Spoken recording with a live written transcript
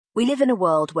We live in a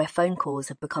world where phone calls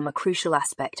have become a crucial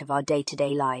aspect of our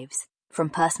day-to-day lives. From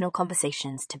personal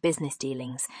conversations to business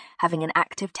dealings, having an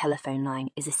active telephone line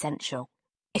is essential.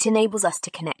 It enables us to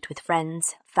connect with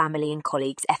friends, family and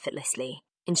colleagues effortlessly,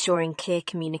 ensuring clear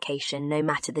communication no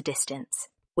matter the distance.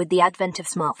 With the advent of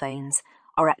smartphones,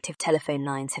 our active telephone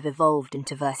lines have evolved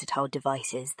into versatile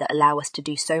devices that allow us to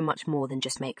do so much more than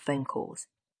just make phone calls.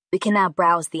 We can now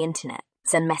browse the internet,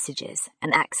 send messages,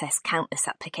 and access countless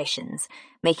applications,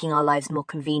 making our lives more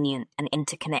convenient and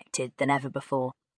interconnected than ever before.